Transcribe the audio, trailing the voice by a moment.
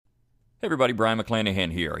Hey everybody, Brian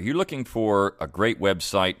McClanahan here. Are you looking for a great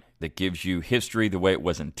website that gives you history the way it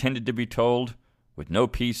was intended to be told, with no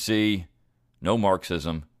PC, no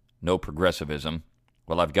Marxism, no progressivism?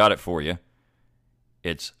 Well, I've got it for you.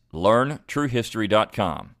 It's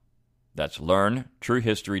learntruehistory.com. That's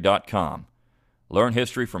learntruehistory.com. Learn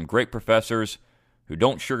history from great professors who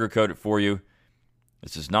don't sugarcoat it for you.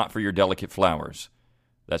 This is not for your delicate flowers.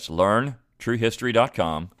 That's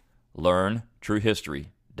learntruehistory.com.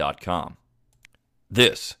 Learntruehistory.com.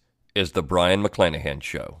 This is the Brian McClanahan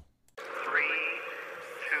Show. 3, 2,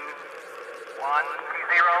 1,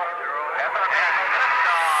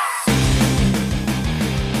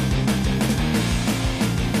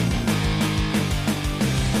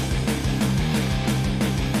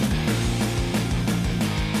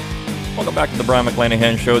 0. Welcome back to the Brian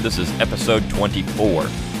McClanahan Show. This is episode 24.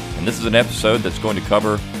 And this is an episode that's going to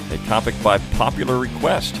cover a topic by popular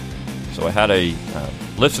request. So I had a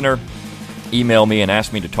listener email me and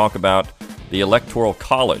ask me to talk about the Electoral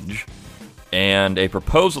College and a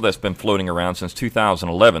proposal that's been floating around since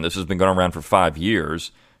 2011. This has been going around for 5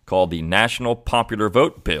 years, called the National Popular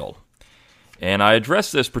Vote Bill. And I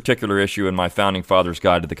addressed this particular issue in my Founding Fathers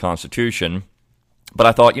Guide to the Constitution, but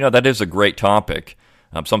I thought, that is a great topic,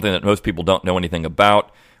 something that most people don't know anything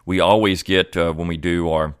about. We always get, when we do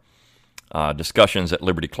our discussions at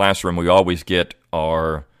Liberty Classroom, we always get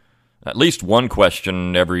our at least one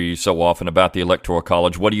question every so often about the Electoral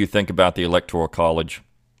College. What do you think about the Electoral College?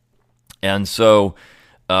 And so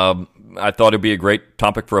I thought it'd be a great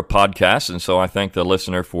topic for a podcast, and so I thank the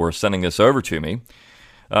listener for sending this over to me.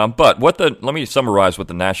 But let me summarize what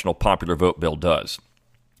the National Popular Vote Bill does.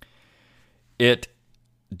 It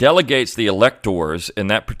delegates the electors in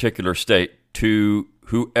that particular state to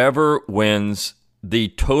whoever wins the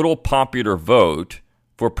total popular vote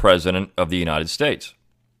for President of the United States.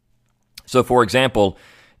 So, for example,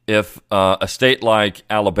 if a state like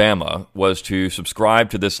Alabama was to subscribe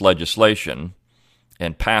to this legislation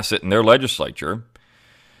and pass it in their legislature,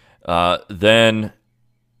 then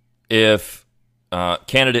if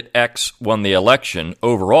candidate X won the election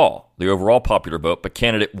overall, the overall popular vote, but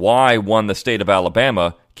candidate Y won the state of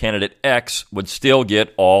Alabama, candidate X would still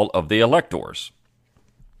get all of the electors.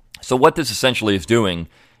 So what this essentially is doing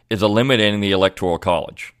is eliminating the Electoral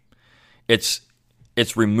College.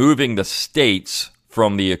 It's removing the states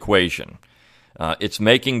from the equation. It's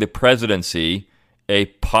making the presidency a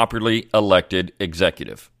popularly elected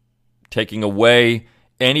executive, taking away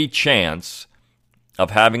any chance of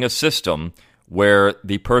having a system where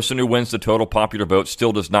the person who wins the total popular vote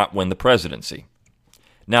still does not win the presidency.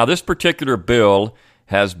 Now, this particular bill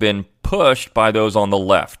has been pushed by those on the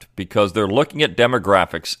left because they're looking at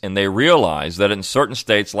demographics and they realize that in certain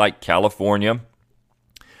states like California,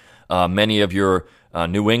 many of your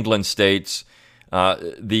New England states,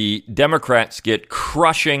 the Democrats get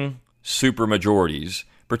crushing supermajorities,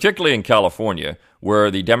 particularly in California, where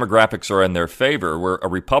the demographics are in their favor, where a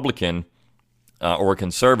Republican or a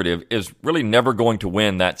conservative is really never going to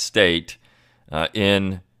win that state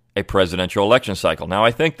in a presidential election cycle. Now,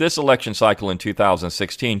 I think this election cycle in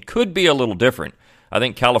 2016 could be a little different. I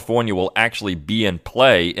think California will actually be in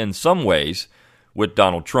play in some ways with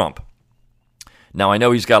Donald Trump. Now, I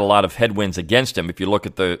know he's got a lot of headwinds against him. If you look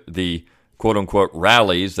at the quote-unquote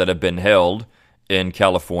rallies that have been held in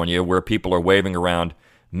California where people are waving around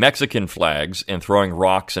Mexican flags and throwing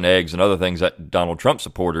rocks and eggs and other things at Donald Trump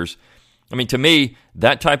supporters, I mean, to me,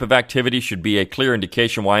 that type of activity should be a clear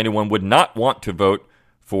indication why anyone would not want to vote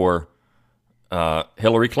for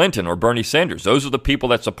Hillary Clinton or Bernie Sanders. Those are the people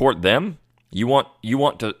that support them. You want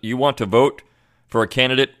to vote for a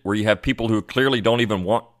candidate where you have people who clearly don't even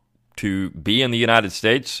want to be in the United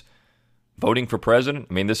States voting for president?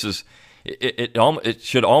 I mean, this is it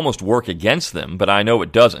should almost work against them, but I know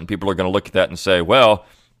it doesn't. People are going to look at that and say, well,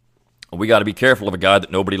 we got to be careful of a guy that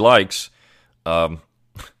nobody likes.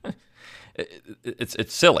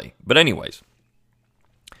 It's silly. But anyways,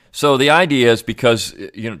 so the idea is because,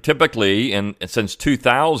 typically, and since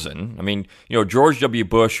 2000, I mean, George W.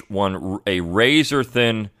 Bush won a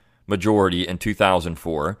razor-thin majority in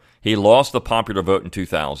 2004. He lost the popular vote in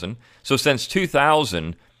 2000. So since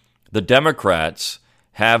 2000, the Democrats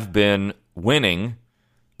have been winning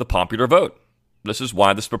the popular vote. This is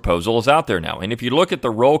why this proposal is out there now. And if you look at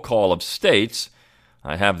the roll call of states,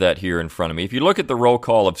 I have that here in front of me. If you look at the roll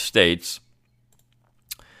call of states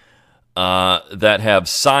that have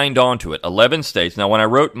signed on to it, 11 states. Now, when I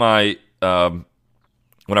wrote my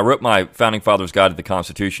Founding Fathers Guide to the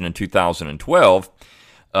Constitution in 2012,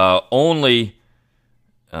 only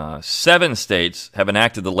 7 states have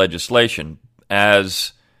enacted the legislation.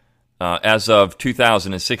 As of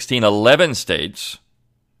 2016, 11 states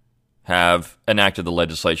have enacted the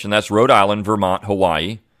legislation. That's Rhode Island, Vermont,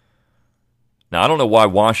 Hawaii. Now, I don't know why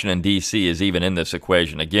Washington, D.C. is even in this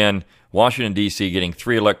equation. Again, Washington, D.C. getting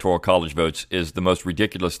 3 Electoral College votes is the most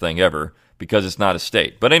ridiculous thing ever because it's not a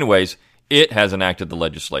state. But anyways, it has enacted the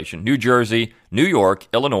legislation. New Jersey, New York,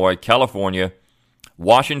 Illinois, California,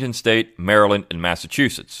 Washington State, Maryland, and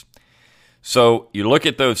Massachusetts. So you look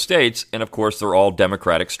at those states, and of course they're all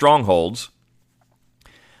Democratic strongholds,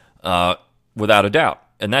 without a doubt.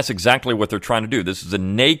 And that's exactly what they're trying to do. This is a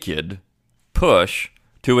naked push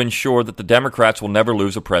to ensure that the Democrats will never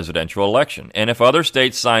lose a presidential election. And if other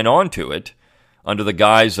states sign on to it under the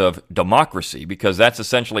guise of democracy, because that's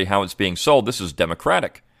essentially how it's being sold, this is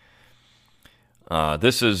democratic.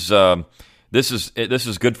 This is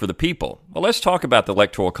good for the people. Well, let's talk about the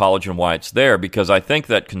Electoral College and why it's there, because I think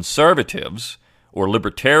that conservatives or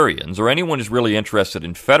libertarians or anyone who's really interested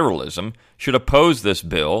in federalism should oppose this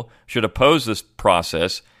bill, should oppose this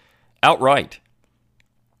process outright.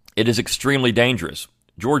 It is extremely dangerous.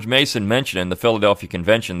 George Mason mentioned in the Philadelphia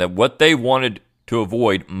Convention that what they wanted to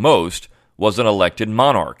avoid most was an elected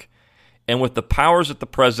monarch. And with the powers that the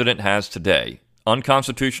president has today,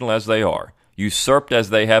 unconstitutional as they are, usurped as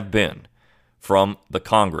they have been from the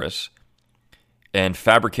Congress, and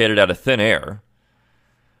fabricated out of thin air,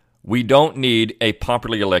 we don't need a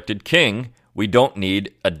popularly elected king. We don't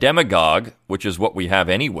need a demagogue, which is what we have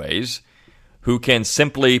anyways, who can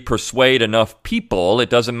simply persuade enough people.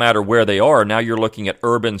 It doesn't matter where they are. Now you're looking at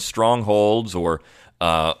urban strongholds or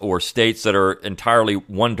states that are entirely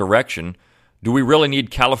one direction. Do we really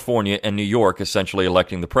need California and New York essentially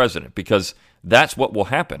electing the president? Because that's what will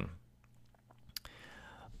happen.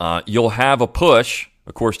 You'll have a push,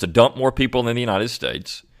 of course, to dump more people in the United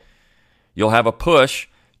States. You'll have a push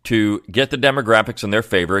to get the demographics in their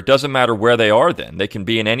favor. It doesn't matter where they are then. They can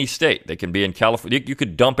be in any state. They can be in California. You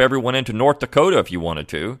could dump everyone into North Dakota if you wanted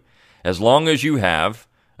to. As long as you have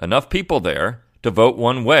enough people there to vote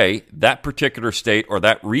one way, that particular state or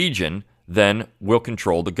that region then will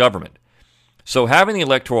control the government. So having the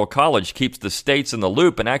Electoral College keeps the states in the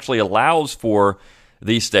loop and actually allows for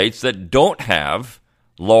these states that don't have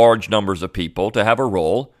large numbers of people to have a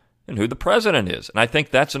role in who the president is. And I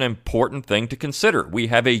think that's an important thing to consider. We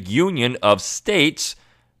have a union of states,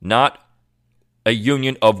 not a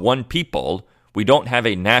union of one people. We don't have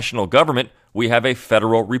a national government. We have a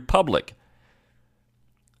federal republic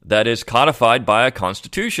that is codified by a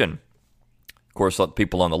constitution. Of course, the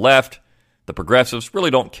people on the left, the progressives,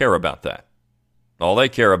 really don't care about that. All they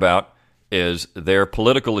care about is their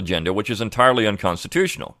political agenda, which is entirely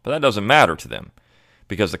unconstitutional. But that doesn't matter to them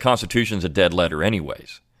because the Constitution's a dead letter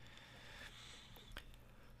anyways.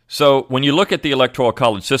 So when you look at the Electoral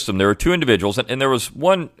College system, there are 2 individuals, and there was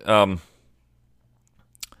one, the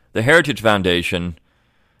Heritage Foundation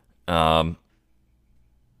wrote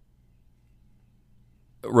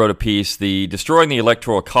a piece, the Destroying the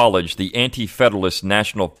Electoral College, the Anti-Federalist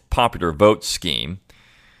National Popular Vote Scheme.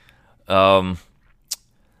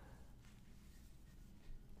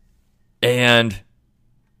 And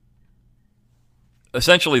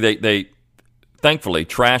essentially they thankfully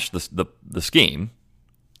trashed the scheme.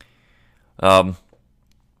 The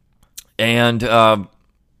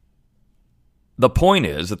point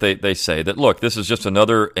is that they say that, look, this is just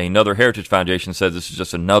another Heritage Foundation says this is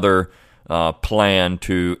just another plan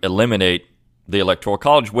to eliminate the Electoral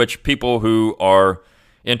College, which people who are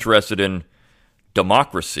interested in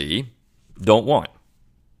democracy don't want.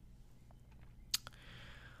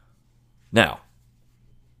 Now,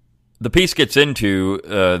 the piece gets into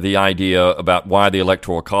the idea about why the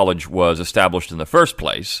Electoral College was established in the first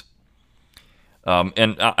place.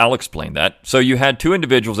 And I'll explain that. So you had 2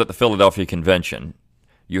 individuals at the Philadelphia Convention.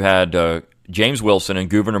 You had James Wilson and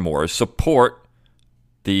Gouverneur Morris support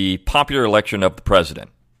the popular election of the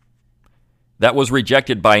president. That was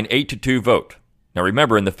rejected by an 8-2 vote. Now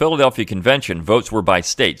remember, in the Philadelphia Convention, votes were by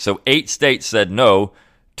state. So 8 states said no,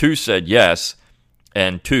 2 said yes,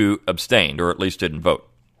 and 2 abstained, or at least didn't vote.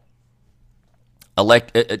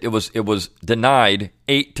 It was denied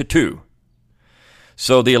 8-2.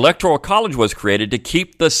 So the Electoral College was created to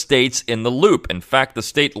keep the states in the loop. In fact, the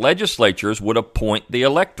state legislatures would appoint the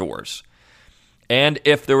electors. And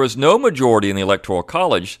if there was no majority in the Electoral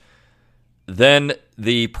College, then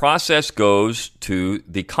the process goes to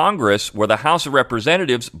the Congress, where the House of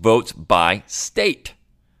Representatives votes by state.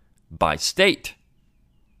 By state.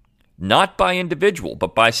 Not by individual,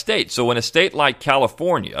 but by state. So in a state like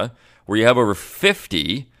California, where you have over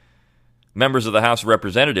 50 members of the House of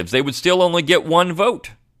Representatives, they would still only get 1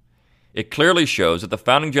 vote. It clearly shows that the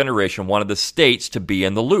founding generation wanted the states to be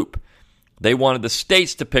in the loop. They wanted the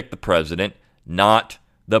states to pick the president, not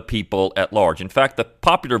the people at large. In fact, the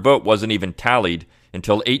popular vote wasn't even tallied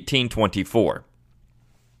until 1824.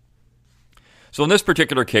 So in this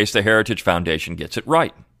particular case, the Heritage Foundation gets it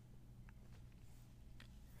right.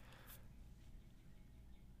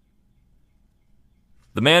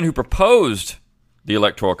 The man who proposed the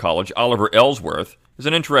Electoral College, Oliver Ellsworth, is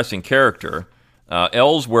an interesting character.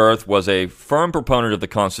 Ellsworth was a firm proponent of the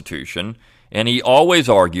Constitution, and he always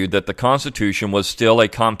argued that the Constitution was still a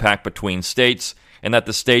compact between states and that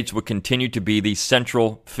the states would continue to be the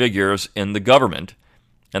central figures in the government,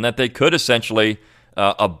 and that they could essentially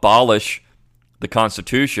abolish the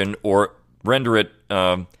Constitution or render it,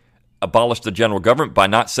 abolish the general government by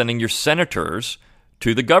not sending your senators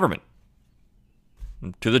to the government,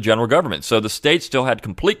 to the general government. So the states still had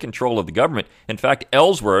complete control of the government. In fact,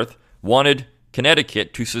 Ellsworth wanted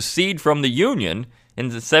Connecticut to secede from the Union in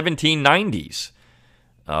the 1790s.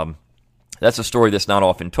 That's a story that's not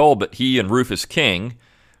often told, but he and Rufus King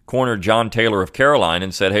cornered John Taylor of Caroline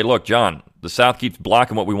and said, hey, look, John, the South keeps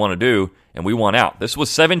blocking what we want to do, and we want out. This was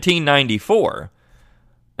 1794.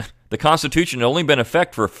 The Constitution had only been in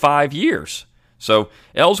effect for 5 years. So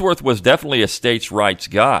Ellsworth was definitely a states' rights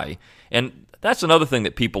guy. And that's another thing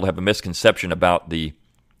that people have a misconception about the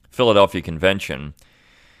Philadelphia Convention.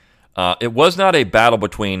 It was not a battle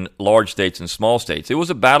between large states and small states. It was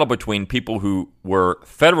a battle between people who were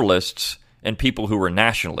Federalists and people who were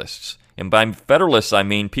nationalists. And by Federalists, I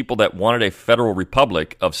mean people that wanted a federal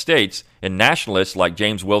republic of states, and nationalists like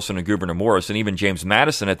James Wilson and Gouverneur Morris, and even James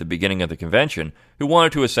Madison at the beginning of the convention, who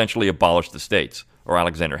wanted to essentially abolish the states, or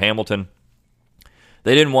Alexander Hamilton.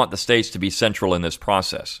 They didn't want the states to be central in this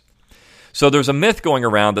process. So there's a myth going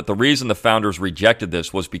around that the reason the founders rejected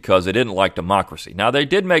this was because they didn't like democracy. Now, they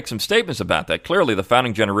did make some statements about that. Clearly, the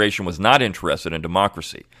founding generation was not interested in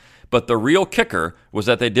democracy. But the real kicker was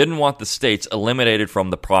that they didn't want the states eliminated from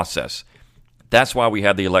the process. That's why we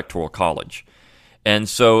have the Electoral College. And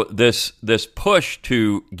so this push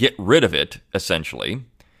to get rid of it, essentially,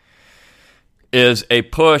 is a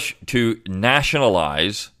push to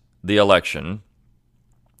nationalize the election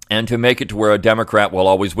and to make it to where a Democrat will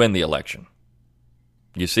always win the election.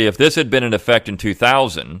 You see, if this had been in effect in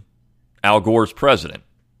 2000, Al Gore's president,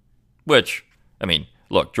 which, I mean,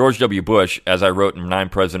 look, George W. Bush, as I wrote in 9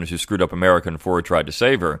 Presidents Who Screwed Up America and 4 Who Tried to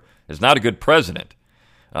Save Her, is not a good president.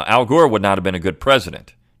 Al Gore would not have been a good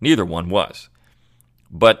president. Neither one was.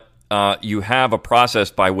 But you have a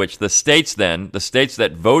process by which the states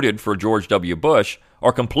that voted for George W. Bush,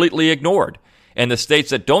 are completely ignored. And the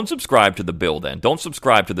states that don't subscribe to the bill don't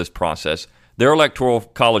subscribe to this process, their electoral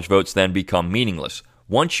college votes then become meaningless.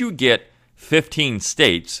 Once you get 15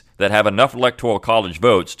 states that have enough electoral college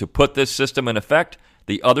votes to put this system in effect,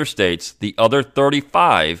 the other states, the other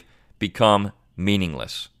 35, become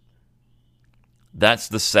meaningless. That's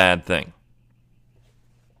the sad thing.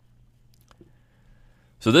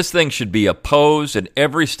 So this thing should be opposed in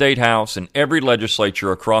every state house and every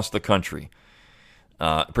legislature across the country.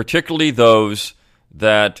 Particularly those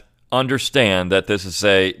that understand that this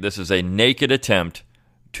is a naked attempt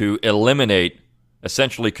to eliminate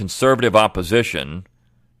essentially conservative opposition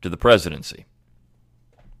to the presidency.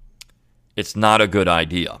 It's not a good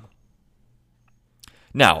idea.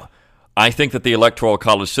 Now, I think that the Electoral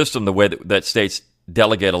College system, the way that states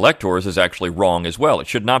delegate electors, is actually wrong as well. It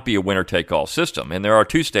should not be a winner-take-all system. And there are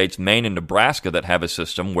 2 states, Maine and Nebraska, that have a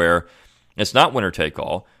system where it's not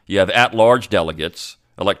winner-take-all. You have at-large delegates,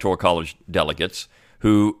 Electoral College delegates,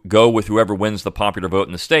 who go with whoever wins the popular vote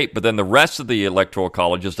in the state, but then the rest of the Electoral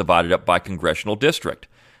College is divided up by congressional district.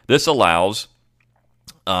 This allows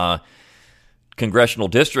congressional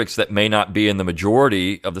districts that may not be in the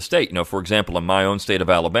majority of the state. You know, for example, in my own state of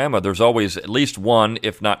Alabama, there's always at least 1,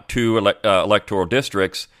 if not 2, electoral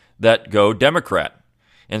districts that go Democrat.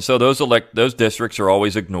 And so those districts are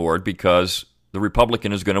always ignored because the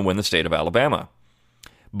Republican is going to win the state of Alabama.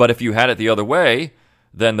 But if you had it the other way,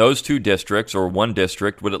 then those 2 districts or 1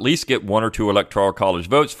 district would at least get 1 or 2 electoral college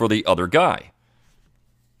votes for the other guy.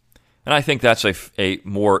 And I think that's a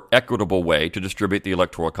more equitable way to distribute the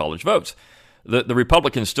electoral college votes. The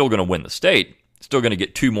Republican's still going to win the state, still going to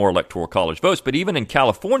get 2 more electoral college votes, but even in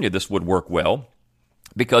California this would work well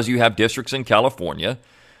because you have districts in California,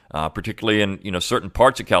 particularly in certain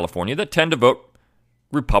parts of California, that tend to vote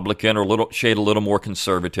Republican or shade a little more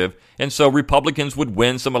conservative, and so Republicans would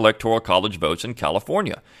win some electoral college votes in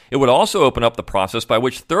California. It would also open up the process by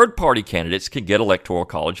which third-party candidates can get electoral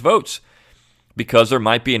college votes, because there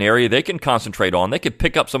might be an area they can concentrate on. They could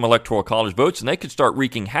pick up some electoral college votes, and they could start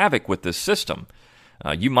wreaking havoc with this system.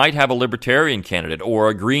 You might have a libertarian candidate or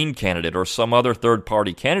a green candidate or some other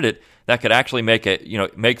third-party candidate that could actually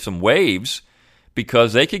make some waves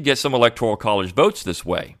because they could get some electoral college votes this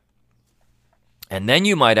way. And then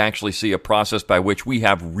you might actually see a process by which we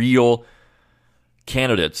have real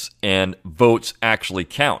candidates and votes actually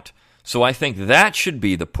count. So I think that should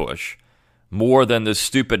be the push more than this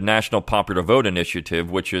stupid national popular vote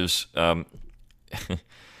initiative, which is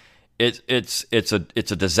it's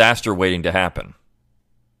a disaster waiting to happen.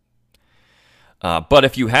 But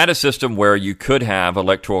if you had a system where you could have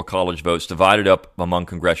electoral college votes divided up among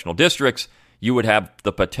congressional districts, you would have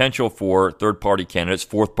the potential for third-party candidates,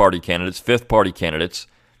 fourth-party candidates, fifth-party candidates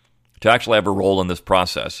to actually have a role in this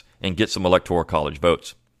process and get some electoral college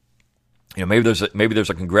votes. You know, maybe there's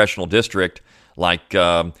a congressional district like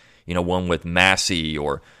one with Massey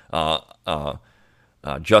or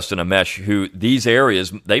Justin Amash, who these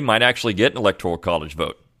areas they might actually get an electoral college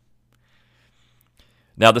vote.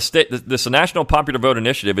 Now, this National Popular Vote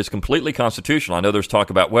Initiative is completely constitutional. I know there's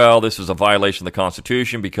talk about, well, this is a violation of the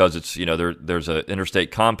Constitution because it's, there's an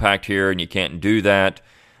interstate compact here and you can't do that.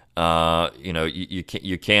 You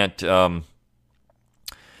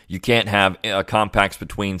can't have compacts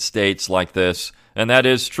between states like this, and that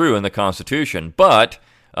is true in the Constitution. But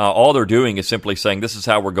all they're doing is simply saying this is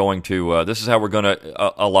how we're going to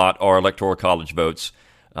allot our electoral college votes.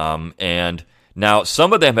 And now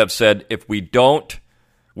some of them have said if we don't.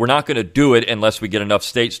 We're not going to do it unless we get enough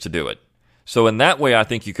states to do it. So in that way, I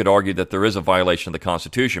think you could argue that there is a violation of the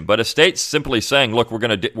Constitution. But a state simply saying, "Look, we're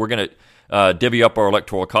going to divvy up our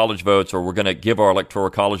electoral college votes, or we're going to give our electoral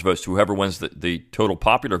college votes to whoever wins the total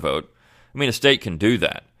popular vote." I mean, a state can do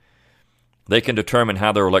that. They can determine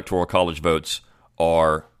how their electoral college votes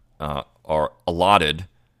are allotted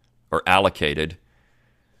or allocated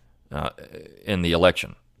in the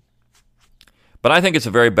election. But I think it's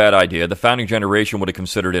a very bad idea. The founding generation would have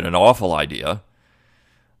considered it an awful idea.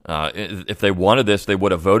 If they wanted this, they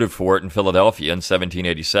would have voted for it in Philadelphia in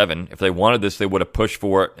 1787. If they wanted this, they would have pushed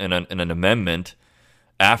for it in an amendment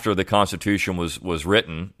after the Constitution was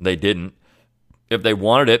written. They didn't. If they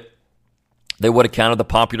wanted it, they would have counted the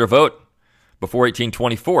popular vote before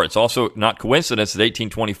 1824. It's also not coincidence that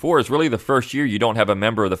 1824 is really the first year you don't have a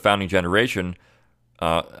member of the founding generation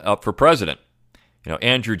up for president.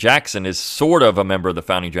 Andrew Jackson is sort of a member of the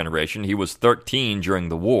founding generation. He was 13 during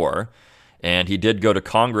the war, and he did go to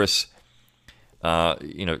Congress,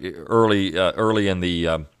 early in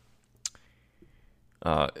the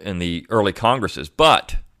early Congresses.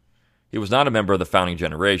 But he was not a member of the founding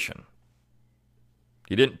generation.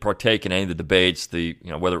 He didn't partake in any of the debates,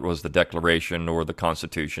 whether it was the Declaration or the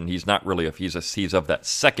Constitution. He's not really he's of that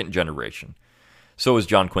second generation. So is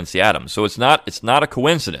John Quincy Adams. So it's not a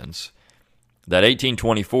coincidence that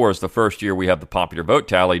 1824 is the first year we have the popular vote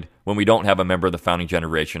tallied when we don't have a member of the founding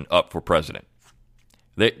generation up for president.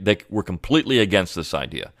 They were completely against this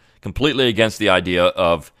idea, completely against the idea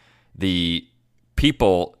of the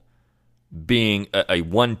people being a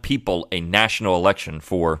national election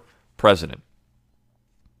for president.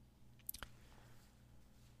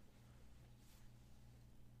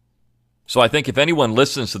 So I think if anyone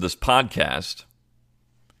listens to this podcast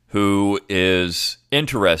who is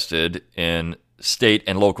interested in state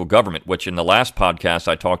and local government, which in the last podcast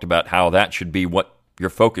I talked about how that should be what your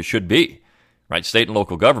focus should be, right? State and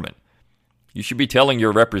local government. You should be telling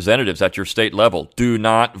your representatives at your state level, do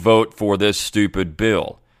not vote for this stupid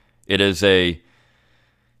bill. It is a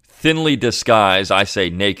thinly disguised, I say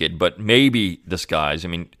naked, but maybe disguised,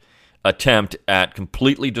 attempt at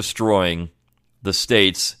completely destroying the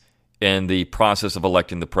states in the process of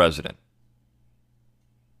electing the president,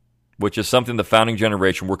 which is something the founding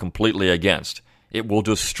generation were completely against. It will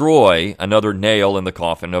destroy another nail in the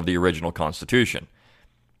coffin of the original Constitution.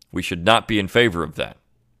 We should not be in favor of that.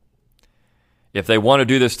 If they want to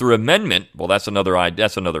do this through amendment, well, that's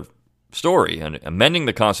another story. And amending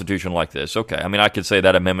the Constitution like this, okay. I could say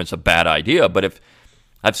that amendment's a bad idea, but if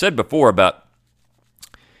I've said before about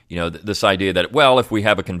this idea that, well, if we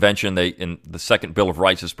have a convention, and the second Bill of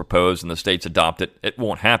Rights is proposed and the states adopt it, it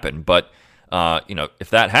won't happen. But if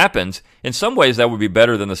that happens, in some ways that would be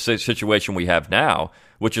better than the situation we have now,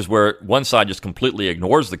 which is where one side just completely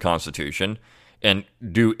ignores the Constitution and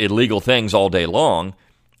do illegal things all day long,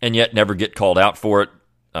 and yet never get called out for it.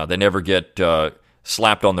 They never get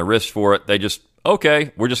slapped on the wrist for it. They just,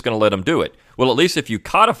 okay, we're just going to let them do it. Well, at least if you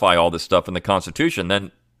codify all this stuff in the Constitution,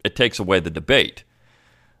 then it takes away the debate.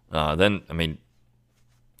 It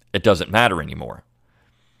doesn't matter anymore.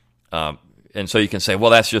 And so you can say,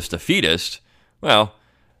 well, that's just defeatist. Well,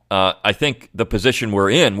 I think the position we're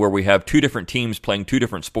in, where we have two different teams playing two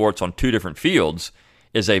different sports on two different fields,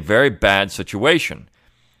 is a very bad situation.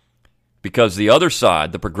 Because the other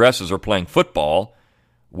side, the progressives, are playing football,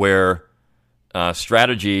 where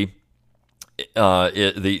strategy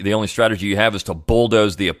the only strategy you have is to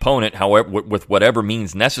bulldoze the opponent, however, with whatever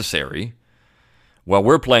means necessary. While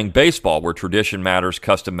we're playing baseball, where tradition matters,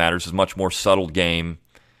 custom matters, is a much more subtle game.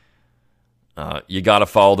 You got to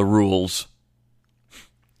follow the rules.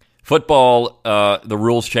 Football, the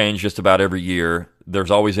rules change just about every year.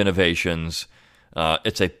 There's always innovations.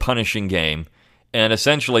 It's a punishing game, and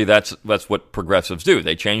essentially that's what progressives do.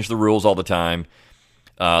 They change the rules all the time.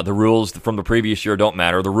 The rules from the previous year don't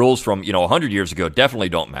matter. The rules from 100 years ago definitely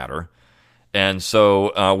don't matter. And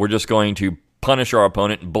so we're just going to punish our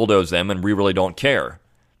opponent and bulldoze them, and we really don't care.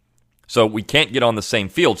 So we can't get on the same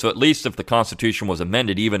field. So at least if the Constitution was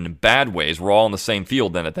amended, even in bad ways, we're all on the same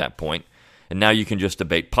field then at that point. And now you can just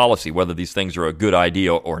debate policy, whether these things are a good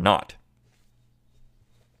idea or not.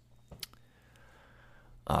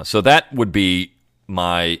 So that would be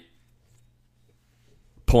my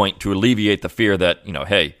point to alleviate the fear that,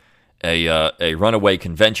 hey, a runaway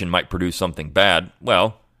convention might produce something bad.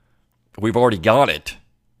 Well, we've already got it.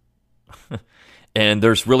 And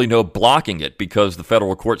there's really no blocking it because the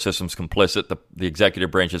federal court system's complicit, the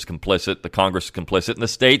executive branch is complicit, the Congress is complicit, and the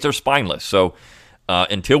states are spineless. So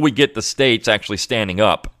until we get the states actually standing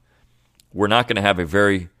up, we're not going to have a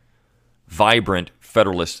very vibrant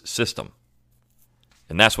federalist system.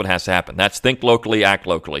 And that's what has to happen. That's think locally, act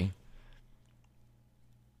locally.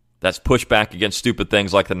 That's push back against stupid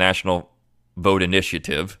things like the National Vote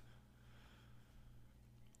Initiative.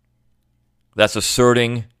 That's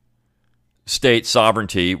asserting state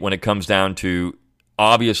sovereignty when it comes down to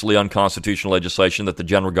obviously unconstitutional legislation that the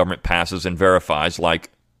general government passes and verifies, like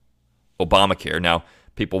Obamacare. Now,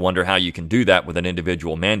 people wonder how you can do that with an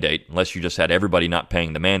individual mandate, unless you just had everybody not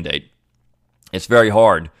paying the mandate. It's very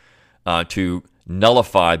hard to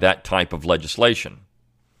nullify that type of legislation.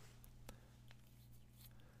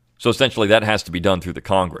 So essentially that has to be done through the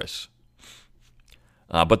Congress.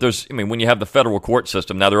 But when you have the federal court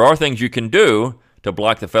system, now there are things you can do to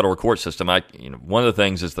block the federal court system. One of the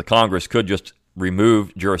things is the Congress could just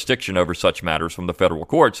remove jurisdiction over such matters from the federal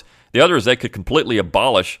courts. The other is they could completely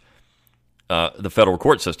abolish the federal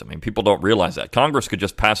court system. People don't realize that. Congress could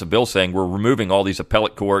just pass a bill saying we're removing all these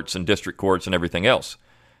appellate courts and district courts and everything else.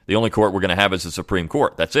 The only court we're going to have is the Supreme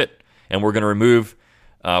Court. That's it. And we're going to remove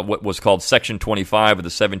what was called Section 25 of the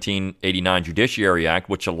 1789 Judiciary Act,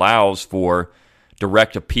 which allows for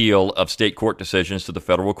direct appeal of state court decisions to the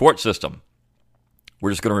federal court system. We're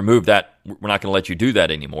just going to remove that. We're not going to let you do that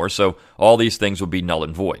anymore. So all these things would be null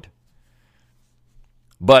and void.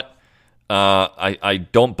 But I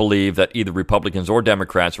don't believe that either Republicans or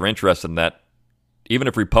Democrats are interested in that. Even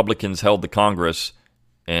if Republicans held the Congress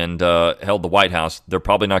and held the White House, they're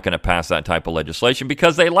probably not going to pass that type of legislation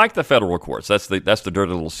because they like the federal courts. That's the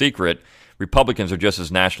dirty little secret. Republicans are just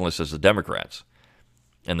as nationalist as the Democrats.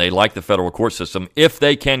 And they like the federal court system if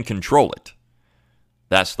they can control it.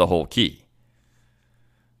 That's the whole key.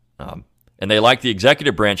 And they like the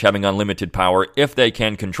executive branch having unlimited power if they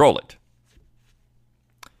can control it.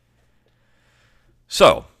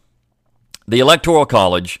 So, the Electoral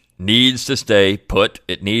College needs to stay put.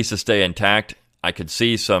 It needs to stay intact. I could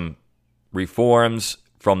see some reforms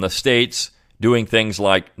from the states doing things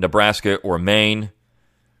like Nebraska or Maine,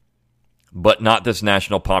 but not this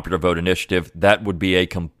National Popular Vote Initiative. That would be a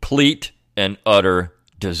complete and utter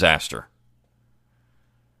disaster.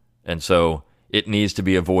 And so it needs to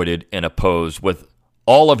be avoided and opposed with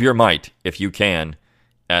all of your might, if you can,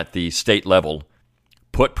 at the state level.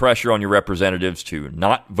 Put pressure on your representatives to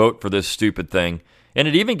not vote for this stupid thing. And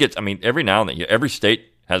it even gets, every now and then, every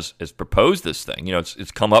state has proposed this thing.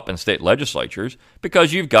 It's come up in state legislatures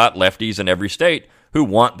because you've got lefties in every state who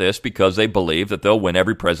want this because they believe that they'll win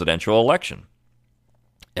every presidential election.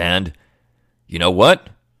 And you know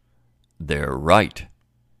what? They're right.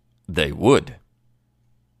 They would.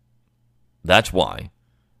 That's why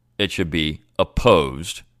it should be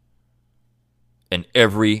opposed in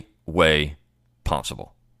every way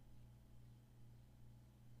possible.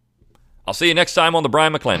 I'll see you next time on The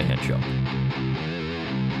Brian McClanahan Show.